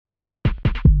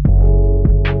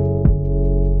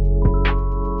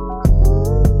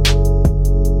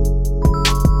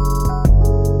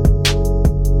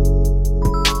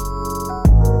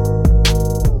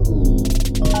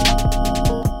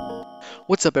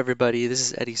What's up, everybody? This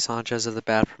is Eddie Sanchez of the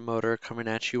Bad Promoter coming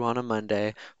at you on a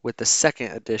Monday with the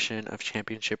second edition of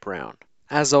Championship Round.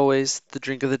 As always, the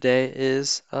drink of the day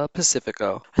is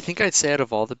Pacifico. I think I'd say out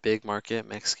of all the big market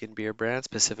Mexican beer brands,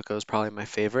 Pacifico is probably my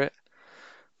favorite.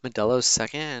 Modelo's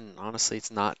second, and honestly, it's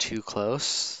not too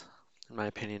close. In my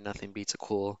opinion, nothing beats a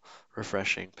cool,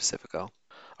 refreshing Pacifico.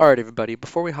 All right, everybody,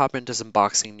 before we hop into some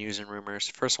boxing news and rumors,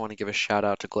 first I want to give a shout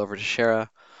out to Glover Teixeira.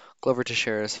 Glover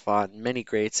Teixeira has fought many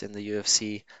greats in the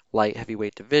UFC light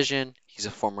heavyweight division. He's a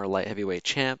former light heavyweight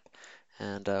champ,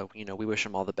 and we wish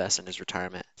him all the best in his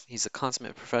retirement. He's a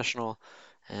consummate professional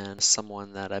and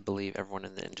someone that I believe everyone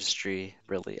in the industry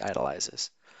really idolizes.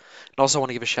 I also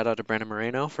want to give a shout out to Brandon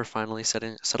Moreno for finally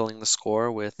settling the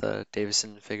score with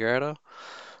Davison Figueiredo.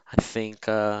 I think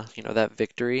that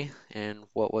victory in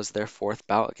what was their fourth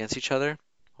bout against each other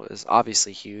was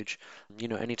obviously huge.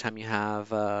 Anytime you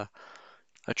have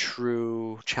a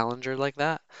true challenger like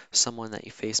that, someone that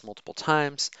you face multiple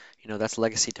times, that's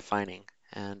legacy defining.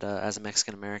 And as a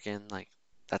Mexican American, like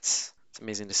that's it's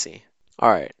amazing to see. All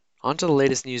right, on to the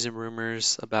latest news and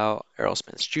rumors about Errol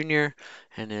Spence Jr.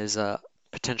 and his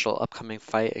potential upcoming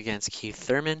fight against Keith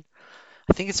Thurman.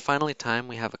 I think it's finally time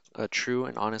we have a true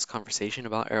and honest conversation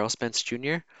about Errol Spence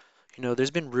Jr.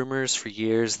 There's been rumors for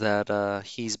years that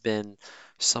he's been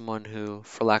someone who,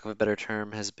 for lack of a better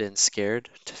term, has been scared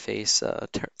to face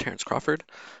Terence Crawford.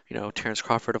 Terence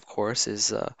Crawford, of course,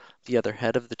 is the other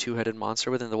head of the two-headed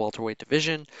monster within the welterweight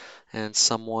division, and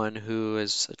someone who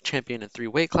is a champion in three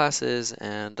weight classes,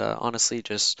 and honestly,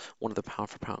 just one of the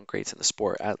pound-for-pound greats in the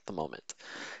sport at the moment.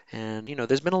 And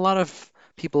there's been a lot of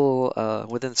people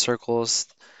within circles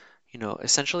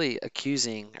essentially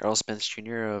accusing Errol Spence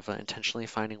Jr. of intentionally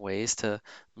finding ways to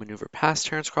maneuver past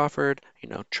Terence Crawford,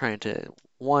 trying to,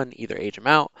 one, either age him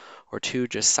out, or two,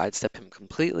 just sidestep him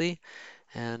completely.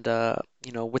 And,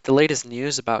 with the latest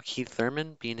news about Keith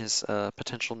Thurman being his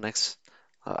potential next,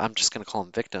 I'm just going to call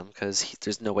him victim because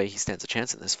there's no way he stands a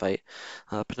chance in this fight,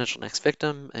 potential next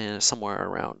victim, somewhere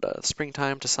around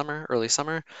springtime to summer, early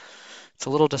summer. It's a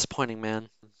little disappointing, man.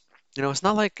 It's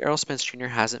not like Errol Spence Jr.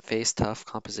 hasn't faced tough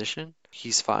competition.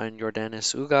 He's fought in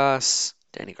Yordenis Ugas,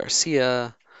 Danny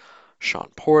Garcia, Sean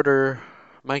Porter,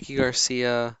 Mikey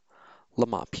Garcia,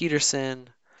 Lamont Peterson,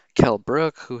 Kell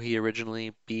Brook, who he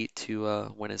originally beat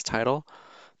to win his title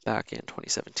back in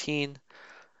 2017.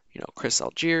 Chris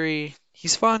Algieri.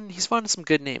 He's fought some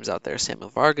good names out there.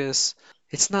 Samuel Vargas.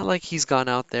 It's not like he's gone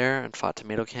out there and fought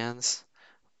tomato cans,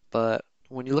 but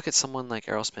when you look at someone like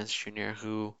Errol Spence Jr.,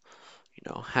 who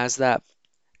has that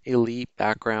elite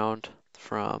background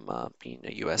from being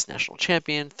a U.S. national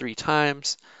champion three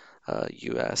times,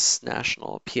 U.S.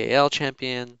 national PAL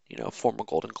champion, former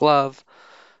Golden Glove,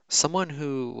 someone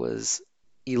who was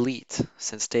elite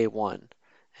since day one.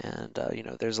 And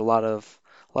there's a lot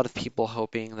of people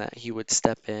hoping that he would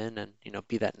step in and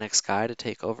be that next guy to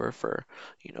take over for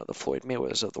the Floyd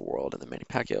Mayweathers of the world and the Manny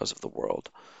Pacquiao's of the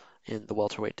world in the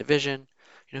welterweight division.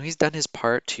 He's done his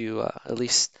part to at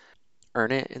least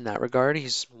earn it in that regard.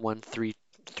 He's won three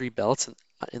belts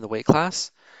in the weight class.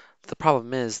 The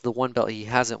problem is the one belt he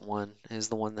hasn't won is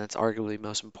the one that's arguably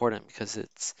most important because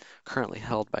it's currently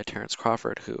held by Terence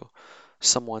Crawford, who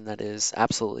someone that is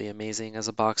absolutely amazing as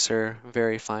a boxer,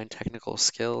 very fine technical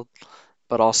skill,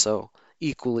 but also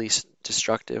equally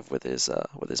destructive with his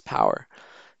power.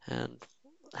 And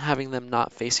having them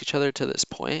not face each other to this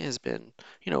point has been,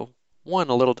 one,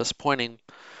 a little disappointing,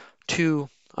 two,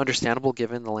 understandable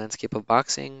given the landscape of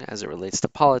boxing as it relates to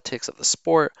politics of the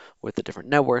sport with the different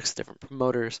networks, different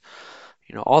promoters,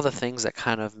 all the things that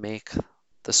kind of make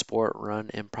the sport run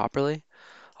improperly.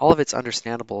 All of it's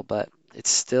understandable, but it's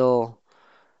still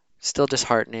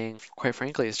disheartening. Quite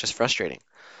frankly, it's just frustrating.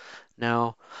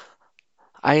 Now,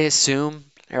 I assume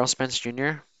Errol Spence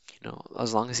Jr.,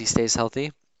 as long as he stays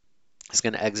healthy, is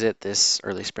going to exit this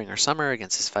early spring or summer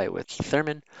against his fight with Keith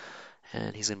Thurman,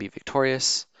 and he's going to be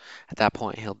victorious. At that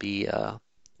point, he'll be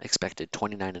expected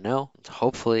 29-0.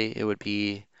 Hopefully, it would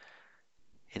be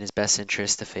in his best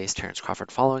interest to face Terence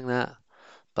Crawford following that.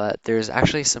 But there's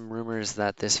actually some rumors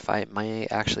that this fight might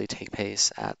actually take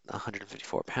place at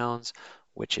 154 pounds,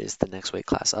 which is the next weight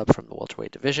class up from the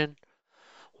welterweight division.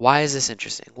 Why is this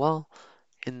interesting? Well,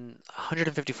 in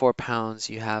 154 pounds,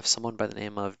 you have someone by the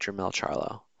name of Jermell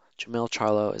Charlo. Jermell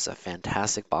Charlo is a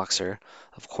fantastic boxer.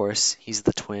 Of course, he's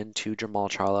the twin to Jermall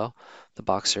Charlo, the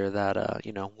boxer that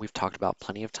we've talked about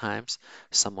plenty of times.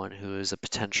 Someone who is a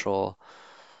potential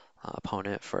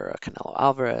opponent for Canelo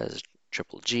Alvarez,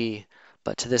 Triple G,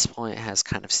 but to this point has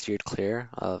kind of steered clear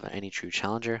of any true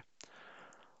challenger.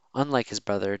 Unlike his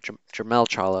brother, Jermell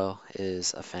Charlo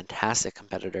is a fantastic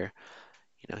competitor.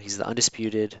 He's the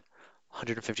undisputed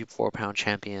 154-pound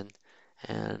champion,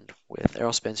 and with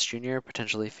Errol Spence Jr.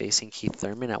 potentially facing Keith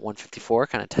Thurman at 154,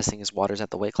 kind of testing his waters at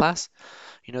the weight class,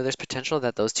 there's potential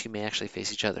that those two may actually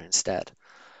face each other instead.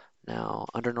 Now,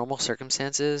 under normal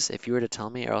circumstances, if you were to tell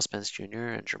me Errol Spence Jr.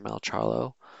 and Jermell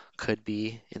Charlo could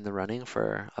be in the running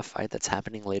for a fight that's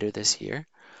happening later this year,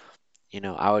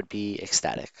 I would be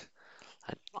ecstatic,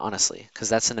 honestly, because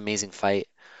that's an amazing fight.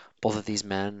 Both of these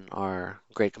men are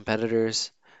great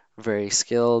competitors, very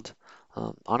skilled,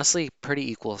 honestly,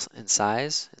 pretty equal in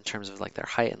size in terms of like their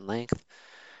height and length.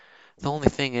 The only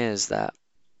thing is that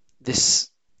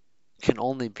this can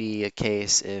only be a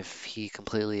case if he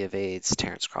completely evades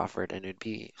Terence Crawford, and it'd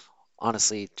be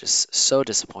honestly just so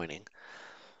disappointing.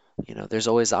 There's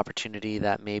always the opportunity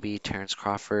that maybe Terence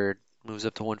Crawford moves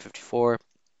up to 154,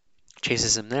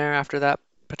 chases him there after that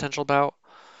potential bout.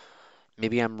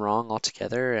 Maybe I'm wrong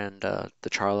altogether, and the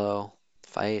Charlo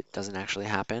fight doesn't actually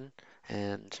happen,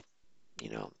 and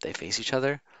they face each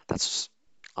other. That's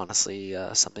honestly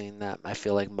something that I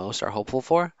feel like most are hopeful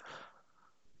for.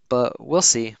 But we'll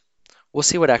see. We'll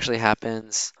see what actually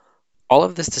happens. All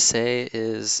of this to say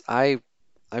is I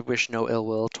wish no ill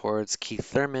will towards Keith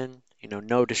Thurman.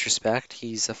 No disrespect.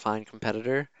 He's a fine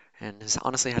competitor and has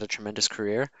honestly had a tremendous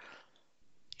career.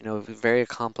 Very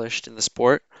accomplished in the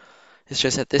sport. It's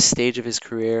just at this stage of his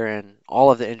career and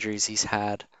all of the injuries he's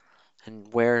had and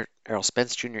where Errol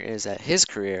Spence Jr. is at his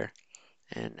career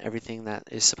and everything that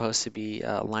is supposed to be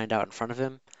lined out in front of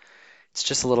him, it's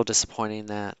just a little disappointing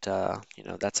that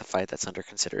that's a fight that's under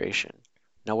consideration.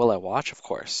 Now, will I watch? Of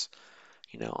course.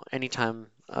 Anytime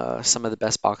some of the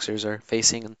best boxers are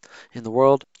facing in the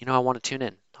world, I want to tune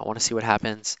in. I want to see what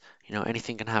happens.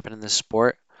 Anything can happen in this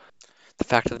sport. The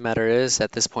fact of the matter is,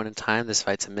 at this point in time, this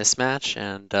fight's a mismatch,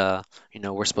 and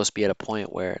we're supposed to be at a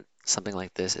point where something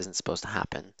like this isn't supposed to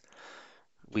happen.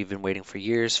 We've been waiting for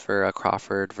years for a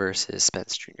Crawford versus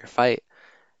Spence Jr. fight,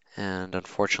 and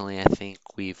unfortunately, I think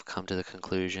we've come to the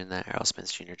conclusion that Errol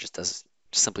Spence Jr.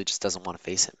 simply just doesn't want to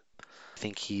face him. I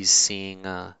think he's seeing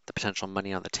the potential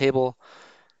money on the table,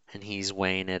 and he's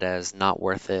weighing it as not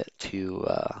worth it to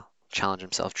challenge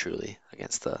himself truly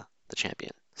against the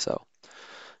champion. So,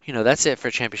 that's it for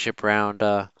championship round.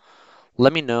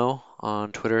 Let me know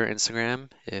on Twitter, Instagram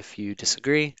if you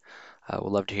disagree.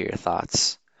 Would love to hear your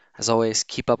thoughts. As always,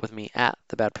 keep up with me at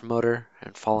The Bad Promoter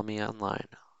and follow me online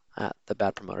at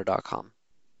thebadpromoter.com.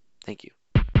 Thank you.